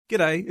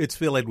G'day, it's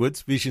Phil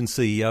Edwards, Vision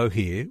CEO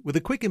here, with a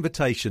quick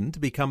invitation to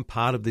become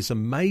part of this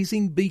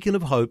amazing beacon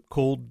of hope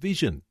called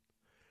Vision.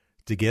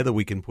 Together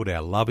we can put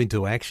our love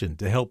into action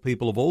to help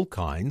people of all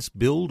kinds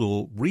build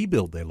or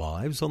rebuild their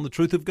lives on the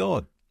truth of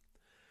God.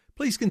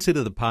 Please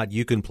consider the part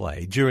you can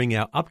play during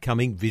our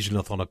upcoming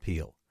Visionathon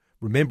appeal,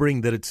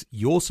 remembering that it's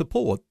your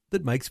support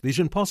that makes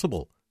Vision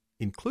possible,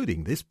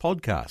 including this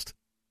podcast.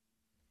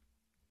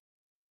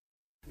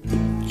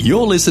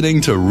 You're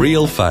listening to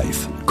Real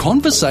Faith,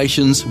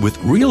 conversations with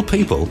real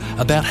people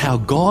about how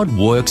God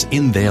works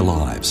in their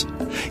lives.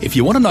 If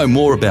you want to know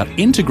more about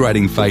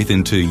integrating faith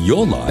into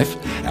your life,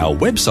 our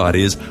website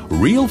is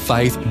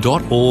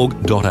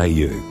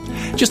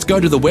realfaith.org.au. Just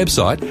go to the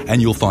website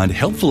and you'll find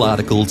helpful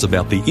articles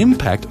about the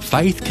impact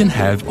faith can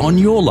have on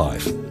your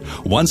life.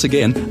 Once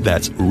again,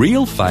 that's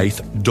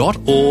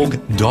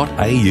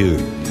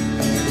realfaith.org.au.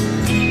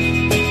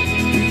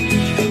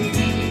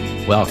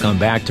 Welcome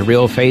back to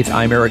Real Faith.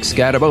 I'm Eric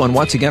Scatabo, and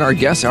once again our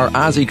guests are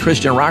Aussie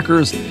Christian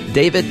rockers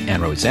David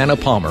and Rosanna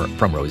Palmer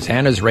from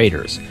Rosanna's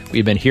Raiders.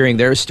 We've been hearing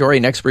their story.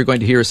 Next we're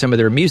going to hear some of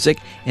their music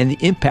and the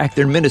impact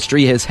their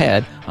ministry has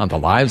had on the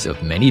lives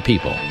of many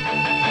people. We are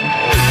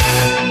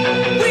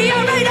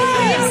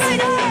Raiders!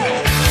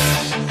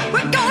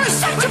 We're gonna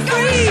set you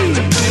free!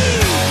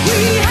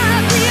 We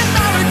have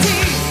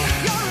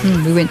the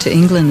authority! We went to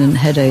England and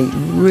had a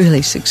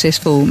really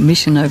successful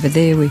mission over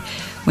there. We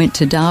went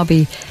to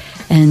Derby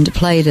and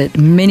played at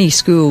many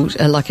schools,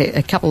 like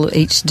a couple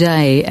each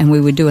day, and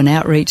we would do an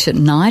outreach at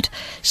night.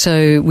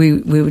 So we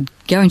would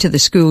go into the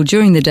school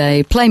during the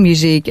day, play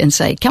music, and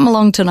say, come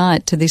along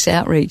tonight to this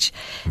outreach.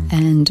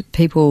 And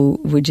people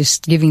were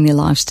just giving their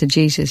lives to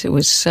Jesus. It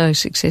was so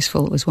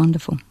successful. It was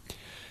wonderful.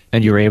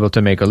 And you were able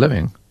to make a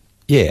living.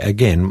 Yeah,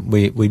 again,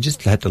 we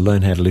just had to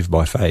learn how to live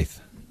by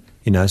faith.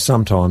 You know,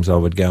 sometimes I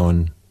would go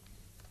and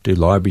do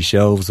library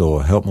shelves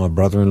or help my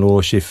brother-in-law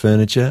shift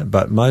furniture,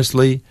 but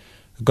mostly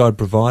God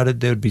provided.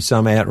 There would be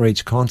some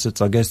outreach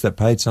concerts, I guess, that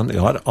paid something.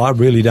 I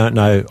really don't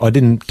know. I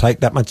didn't take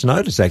that much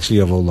notice, actually,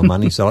 of all the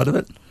money side of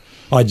it.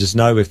 I just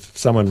know if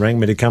someone rang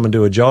me to come and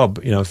do a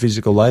job, you know,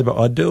 physical labour,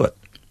 I'd do it.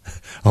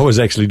 I was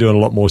actually doing a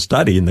lot more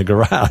study in the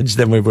garage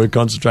than we were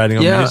concentrating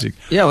on music.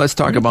 Yeah, let's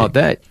talk about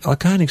that. I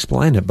can't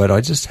explain it, but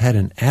I just had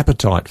an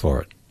appetite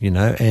for it, you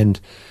know, and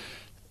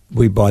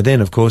by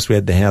then, of course, we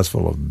had the house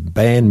full of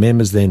band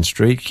members, then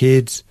street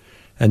kids,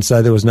 and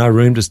so there was no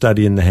room to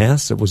study in the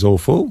house. It was all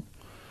full.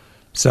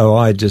 So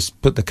I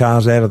just put the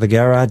cars out of the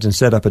garage and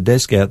set up a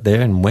desk out there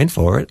and went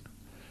for it.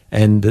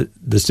 And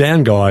the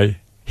sound guy,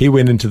 he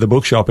went into the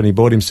bookshop and he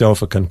bought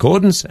himself a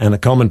concordance and a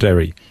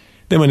commentary.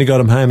 Then when he got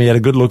them home, he had a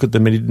good look at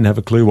them and he didn't have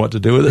a clue what to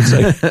do with it,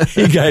 so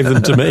he gave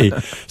them to me.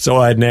 So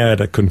I had now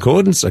had a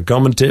concordance, a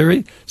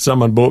commentary.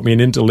 Someone bought me an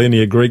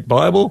interlinear Greek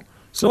Bible.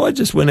 So I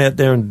just went out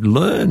there and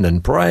learned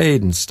and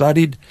prayed and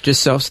studied.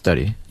 Just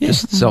self-study,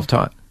 just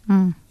self-taught.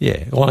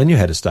 Yeah, well, I knew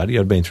how to study.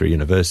 I'd been through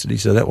university,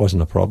 so that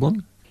wasn't a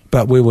problem.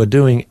 But we were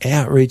doing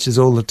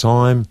outreaches all the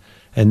time,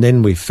 and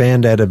then we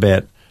found out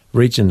about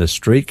reaching the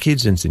street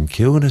kids in St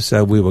Kilda,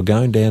 so we were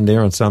going down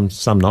there on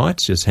some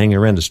nights, just hanging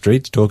around the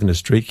streets, talking to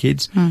street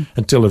kids,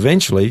 until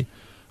eventually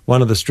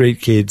one of the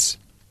street kids,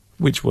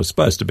 which was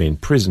supposed to be in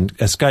prison,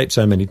 escaped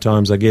so many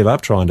times I gave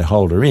up trying to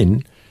hold her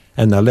in,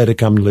 and they let her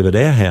come and live at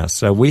our house.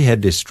 So we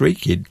had this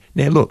street kid.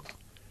 Now look,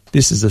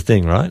 this is the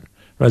thing, right?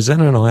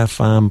 Rosanna and I are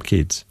farm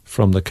kids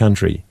from the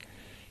country.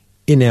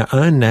 In our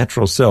own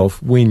natural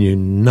self, we knew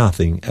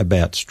nothing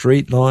about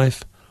street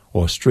life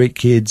or street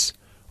kids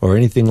or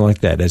anything like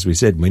that. As we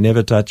said, we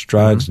never touched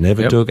drugs,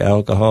 never took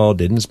alcohol,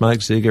 didn't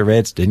smoke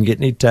cigarettes, didn't get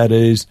any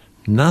tattoos,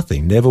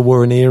 nothing, never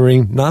wore an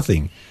earring,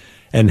 nothing.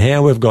 And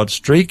how we've got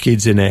street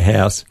kids in our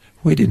house,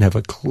 we didn't have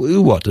a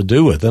clue what to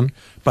do with them,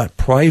 but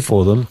pray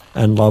for them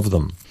and love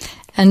them.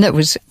 And that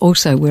was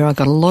also where I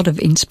got a lot of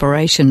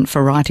inspiration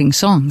for writing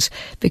songs,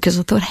 because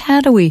I thought, how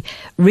do we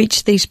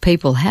reach these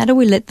people? How do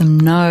we let them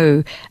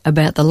know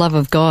about the love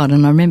of God?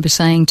 And I remember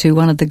saying to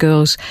one of the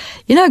girls,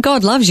 you know,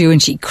 God loves you.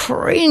 And she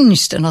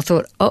cringed. And I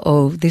thought,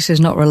 this is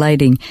not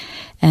relating.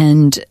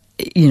 And,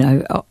 you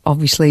know,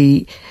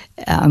 obviously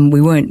we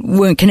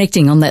weren't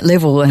connecting on that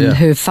level. And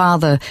her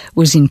father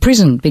was in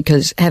prison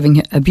because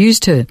having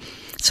abused her.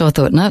 So I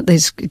thought, no,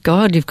 there's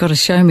God, you've got to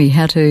show me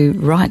how to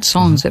write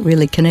songs that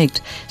really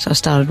connect. So I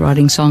started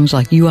writing songs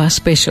like You Are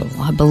Special,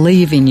 I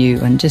Believe in You,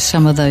 and just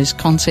some of those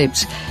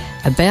concepts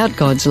about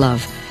God's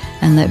love.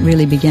 And that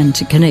really began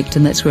to connect,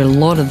 and that's where a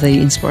lot of the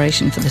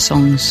inspiration for the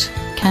songs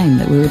came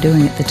that we were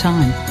doing at the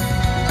time.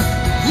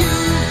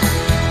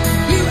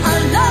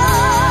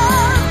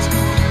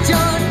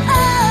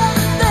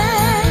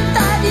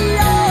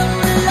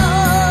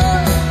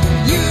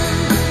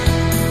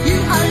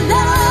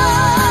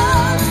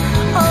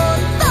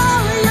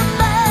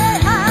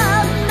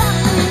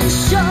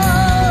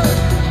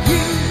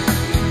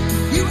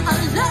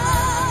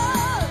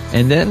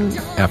 And then,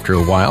 after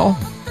a while,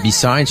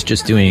 besides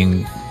just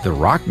doing the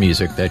rock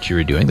music that you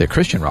were doing, the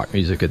Christian rock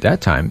music at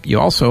that time, you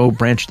also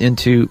branched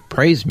into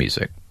praise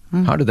music.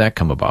 How did that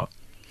come about?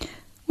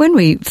 When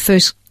we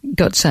first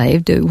got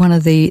saved, one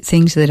of the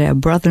things that our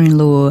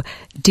brother-in-law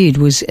did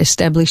was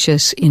establish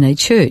us in a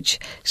church.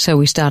 So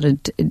we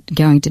started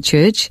going to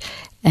church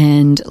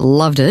and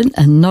loved it,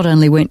 and not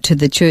only went to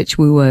the church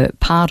we were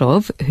part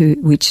of,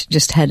 which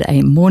just had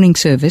a morning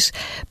service,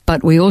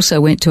 but we also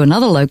went to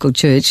another local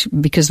church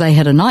because they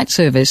had a night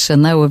service,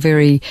 and they were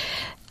very,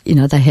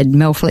 they had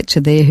Mel Fletcher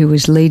there who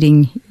was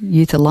leading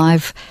Youth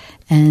Alive,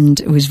 and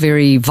it was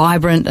very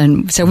vibrant,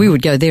 and so we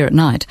would go there at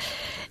night.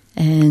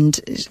 And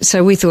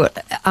so we thought,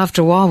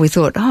 after a while, we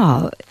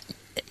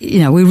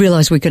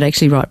realised we could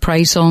actually write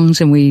praise songs,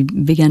 and we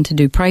began to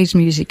do praise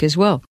music as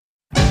well.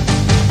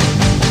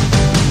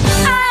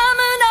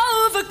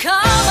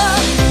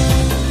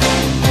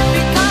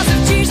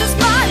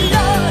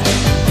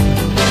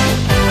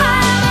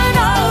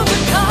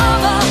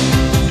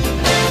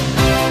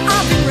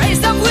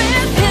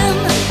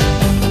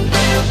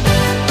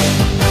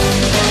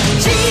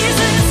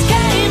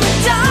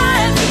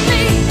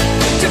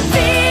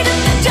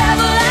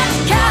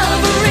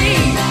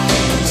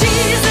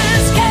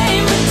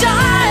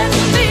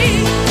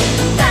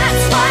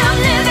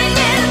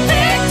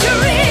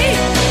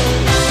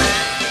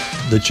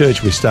 The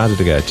church we started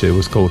to go to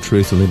was called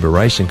Truth and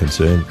Liberation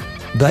Concern.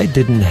 They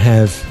didn't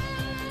have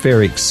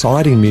very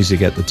exciting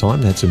music at the time.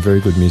 They had some very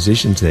good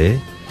musicians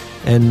there.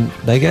 And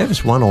they gave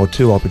us one or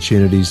two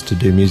opportunities to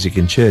do music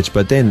in church.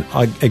 But then,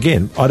 I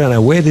don't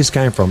know where this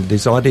came from.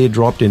 This idea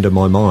dropped into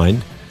my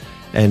mind.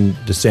 And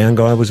the sound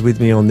guy was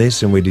with me on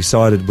this. And we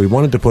decided we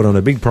wanted to put on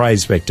a big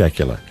praise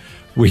spectacular.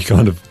 We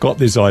kind of got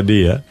this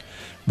idea.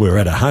 We were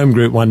at a home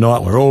group one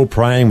night. We're all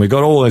praying. We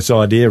got all this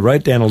idea,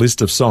 wrote down a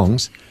list of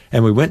songs.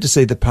 And we went to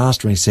see the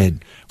pastor and he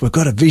said, we've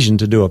got a vision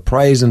to do a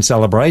praise and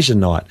celebration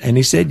night. And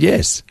he said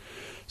yes.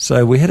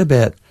 So we had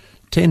about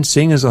 10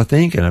 singers, I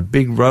think, and a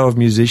big row of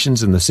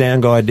musicians, and the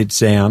sound guy did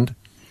sound.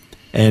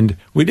 And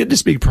we did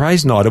this big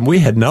praise night, and we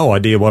had no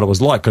idea what it was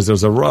like because there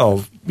was a row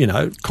of,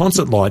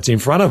 concert lights in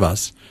front of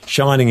us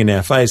shining in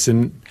our face.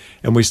 And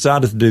we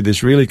started to do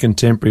this really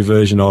contemporary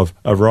version of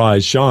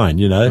Arise, Shine,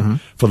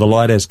 for the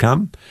light has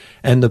come.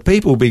 And the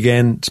people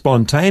began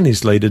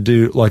spontaneously to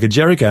do like a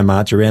Jericho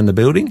march around the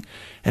building.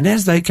 And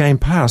as they came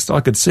past, I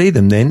could see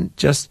them then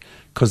just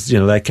because,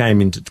 they came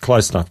in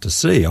close enough to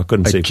see. I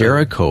couldn't see. A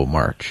Jericho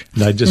march.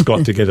 They just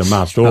got together,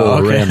 marched all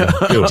around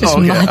the building. Just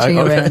marching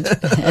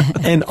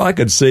around. And I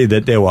could see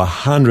that there were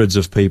hundreds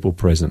of people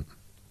present.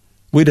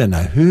 We don't know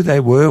who they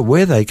were,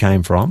 where they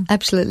came from.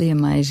 Absolutely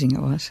amazing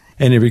it was.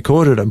 And he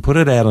recorded it and put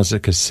it out as a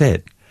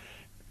cassette.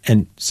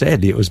 And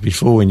sadly, it was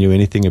before we knew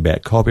anything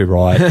about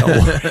copyright.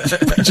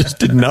 We just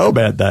didn't know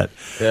about that.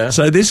 Yeah.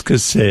 So this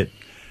cassette,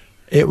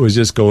 it was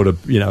just called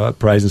a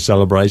praise and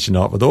celebration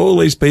night with all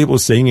these people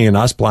singing and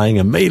us playing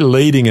and me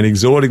leading and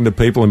exhorting the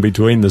people in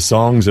between the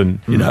songs and,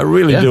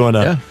 really doing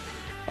I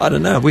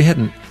don't know,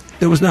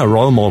 there was no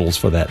role models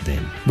for that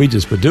then. We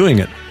just were doing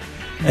it.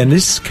 And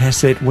this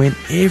cassette went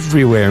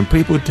everywhere and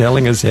people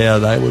telling us how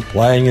they were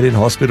playing it in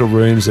hospital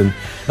rooms, and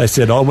they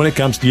said, when it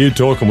comes to you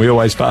talking, we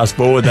always fast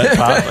forward that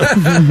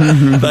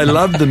part. They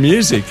loved the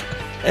music.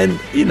 And,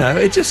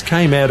 it just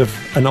came out of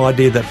an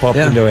idea that popped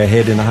into our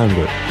head in a home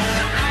group.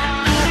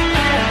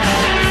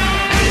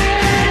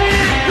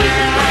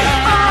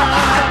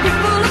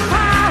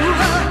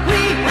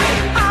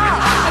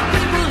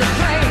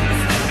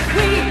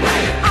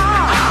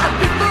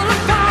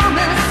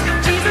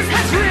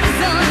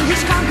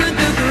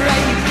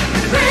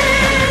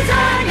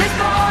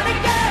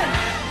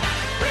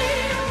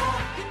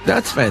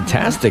 That's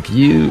fantastic.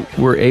 You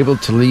were able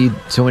to lead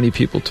so many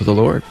people to the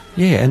Lord.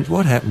 Yeah, and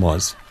what happened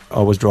was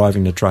I was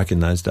driving the truck in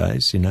those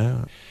days,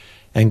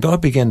 and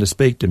God began to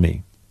speak to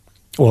me.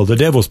 Well, the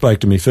devil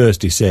spoke to me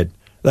first. He said,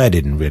 they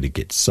didn't really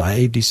get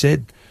saved, he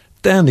said.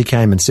 They only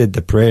came and said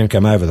the prayer and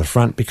come over the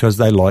front because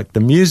they liked the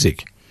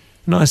music.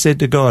 And I said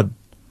to God,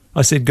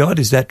 God,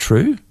 is that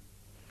true?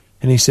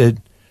 And he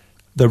said,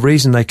 the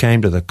reason they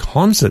came to the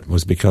concert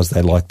was because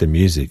they liked the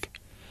music.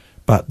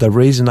 But the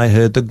reason they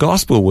heard the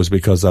gospel was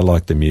because they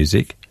liked the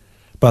music.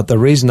 But the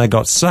reason they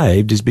got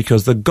saved is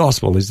because the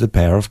gospel is the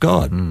power of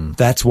God.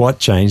 That's what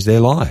changed their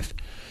life.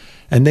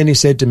 And then he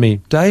said to me,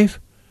 Dave,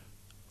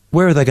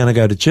 where are they going to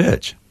go to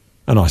church?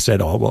 And I said,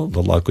 the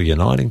local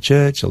Uniting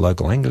Church, the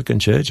local Anglican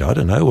Church, I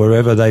don't know,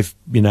 wherever they,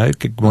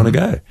 want to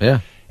go.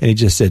 Yeah. And he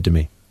just said to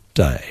me,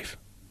 Dave,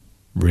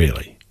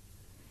 really?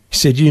 He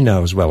said, you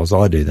know as well as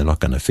I do they're not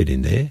going to fit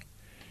in there.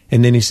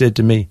 And then he said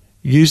to me,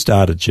 you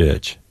start a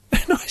church.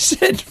 And I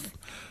said,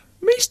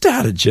 me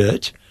start a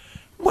church?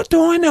 What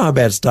do I know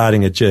about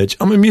starting a church?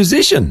 I'm a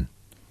musician.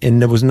 And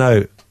there was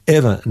no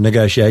ever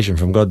negotiation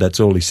from God. That's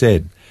all he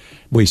said.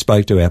 We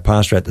spoke to our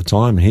pastor at the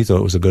time and he thought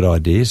it was a good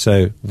idea.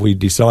 So we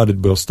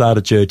decided we'll start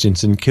a church in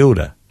St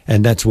Kilda.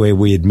 And that's where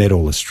we had met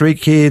all the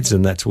street kids,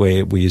 and that's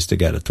where we used to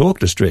go to talk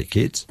to street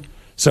kids.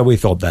 So we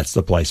thought that's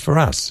the place for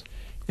us.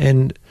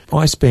 And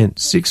I spent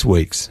 6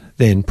 weeks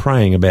then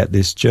praying about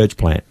this church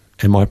plant.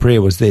 And my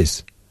prayer was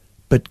this: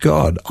 but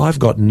God, I've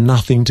got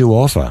nothing to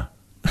offer.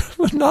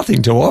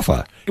 Nothing to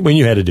offer. We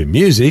knew how to do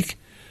music.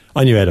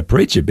 I knew how to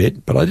preach a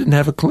bit, but I didn't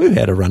have a clue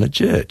how to run a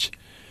church.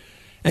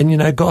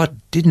 And, God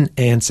didn't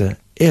answer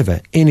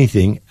ever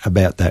anything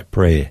about that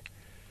prayer.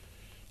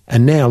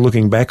 And now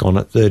looking back on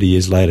it 30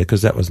 years later,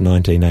 because that was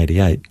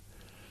 1988,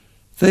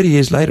 30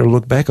 years later I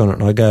look back on it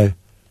and I go,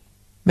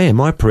 man,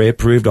 my prayer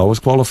proved I was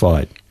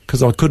qualified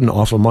because I couldn't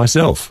offer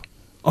myself.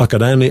 I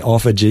could only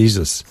offer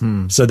Jesus.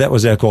 So that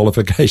was our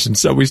qualification.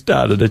 So we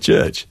started a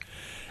church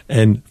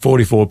and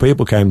 44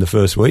 people came the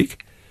first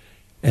week.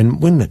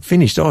 And when it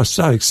finished, I was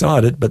so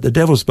excited, but the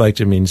devil spoke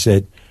to me and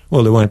said,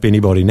 well, there won't be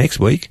anybody next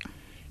week.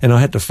 And I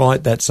had to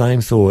fight that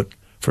same thought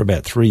for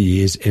about 3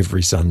 years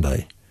every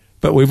Sunday.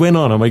 But we went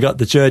on and we got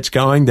the church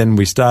going. Then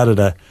we started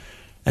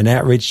an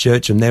outreach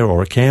church from there,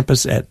 or a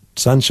campus at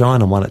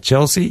Sunshine and one at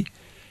Chelsea.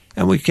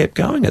 And we kept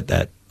going at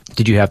that.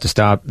 Did you have to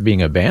stop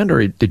being a band,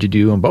 or did you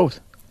do them both?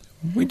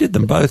 We did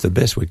them both the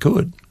best we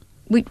could.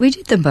 We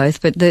did them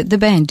both, but the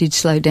band did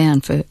slow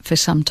down for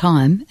some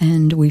time,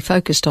 and we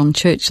focused on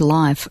church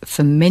life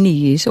for many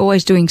years,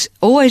 always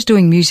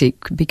doing music,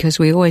 because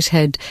we always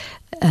had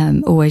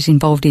always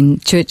involved in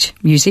church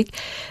music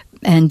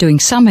and doing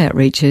some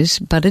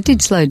outreaches, but it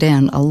did slow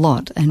down a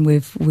lot, and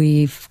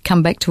we've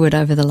come back to it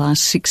over the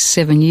last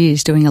 6-7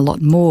 years, doing a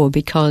lot more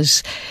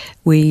because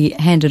we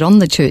handed on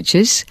the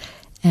churches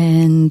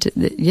and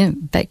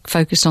back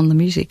focused on the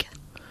music.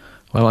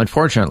 Well,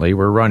 unfortunately,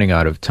 we're running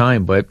out of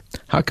time, but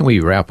how can we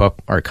wrap up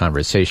our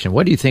conversation?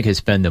 What do you think has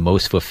been the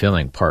most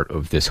fulfilling part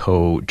of this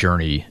whole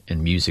journey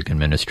in music and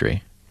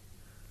ministry?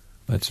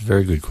 That's a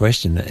very good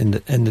question.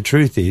 And the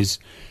truth is,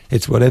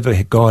 it's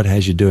whatever God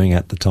has you doing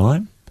at the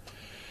time.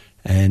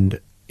 And,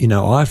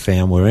 I've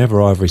found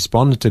wherever I've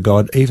responded to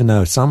God, even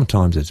though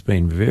sometimes it's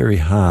been very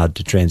hard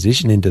to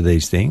transition into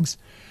these things,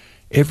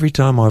 every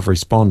time I've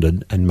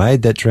responded and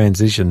made that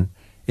transition,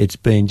 it's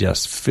been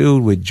just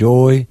filled with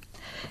joy.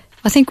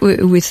 I think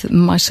with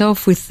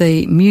myself, with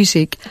the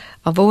music,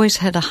 I've always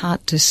had a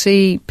heart to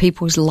see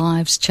people's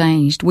lives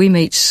changed. We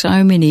meet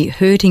so many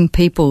hurting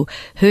people,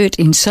 hurt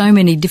in so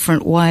many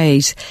different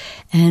ways.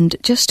 And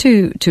just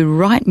to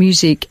write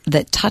music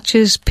that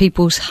touches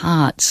people's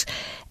hearts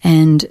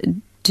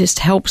and just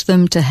helps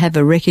them to have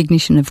a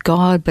recognition of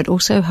God, but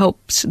also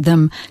helps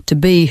them to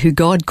be who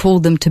God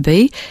called them to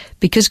be,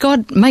 because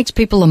God makes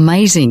people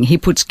amazing. He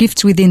puts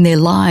gifts within their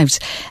lives,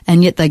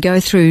 and yet they go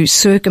through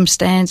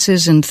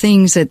circumstances and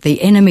things that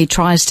the enemy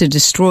tries to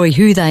destroy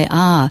who they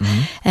are.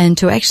 And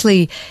to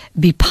actually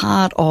be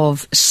part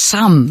of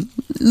some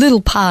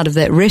little part of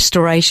that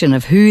restoration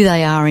of who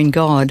they are in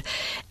God,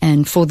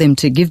 and for them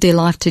to give their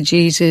life to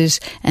Jesus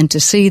and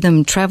to see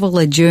them travel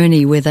a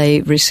journey where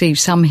they receive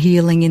some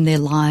healing in their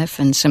life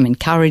and some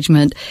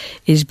encouragement,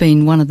 has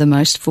been one of the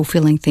most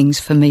fulfilling things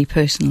for me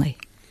personally.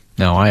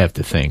 Now, I have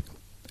to think,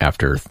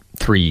 after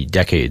 3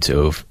 decades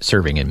of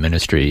serving in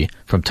ministry,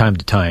 from time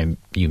to time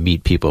you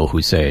meet people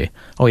who say,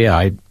 oh yeah,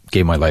 I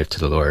gave my life to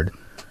the Lord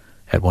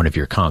at one of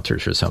your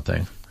concerts or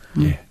something.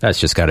 Yeah. That's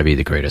just got to be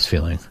the greatest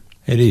feeling.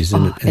 It is,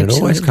 and it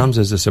always comes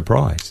as a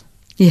surprise.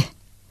 Yeah.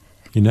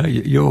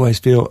 You always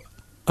feel,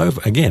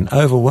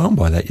 overwhelmed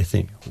by that. You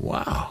think,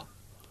 wow.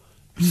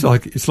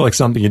 It's like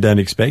something you don't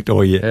expect,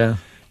 or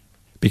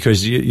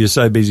because you're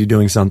so busy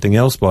doing something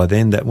else by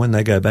then that when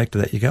they go back to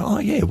that, you go, oh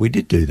yeah, we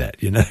did do that.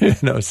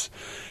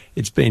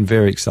 It's been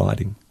very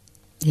exciting.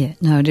 Yeah,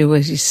 no, it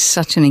was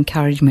such an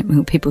encouragement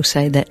when people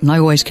say that, and I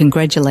always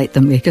congratulate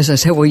them because I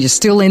say, well, you're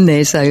still in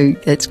there, so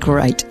it's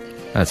great.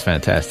 That's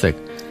fantastic.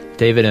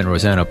 David and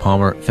Rosanna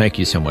Palmer, thank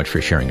you so much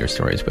for sharing your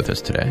stories with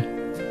us today.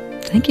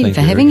 Thank you for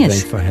having us.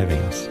 Thanks for having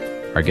us.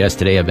 Our guests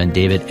today have been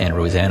David and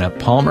Rosanna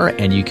Palmer,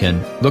 and you can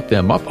look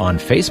them up on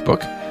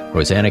Facebook.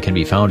 Rosanna can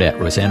be found at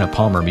Rosanna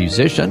Palmer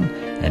Musician,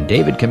 and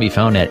David can be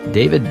found at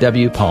David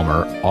W.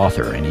 Palmer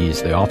Author, and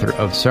he's the author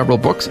of several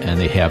books, and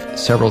they have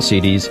several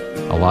CDs,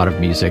 a lot of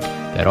music,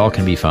 that all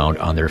can be found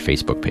on their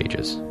Facebook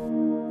pages.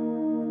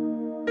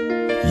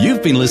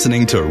 You've been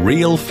listening to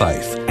Real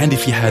Faith, and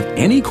if you have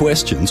any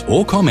questions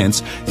or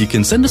comments, you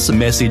can send us a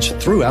message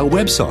through our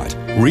website,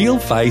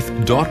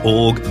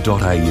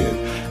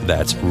 realfaith.org.au.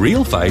 That's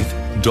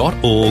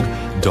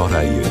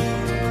realfaith.org.au.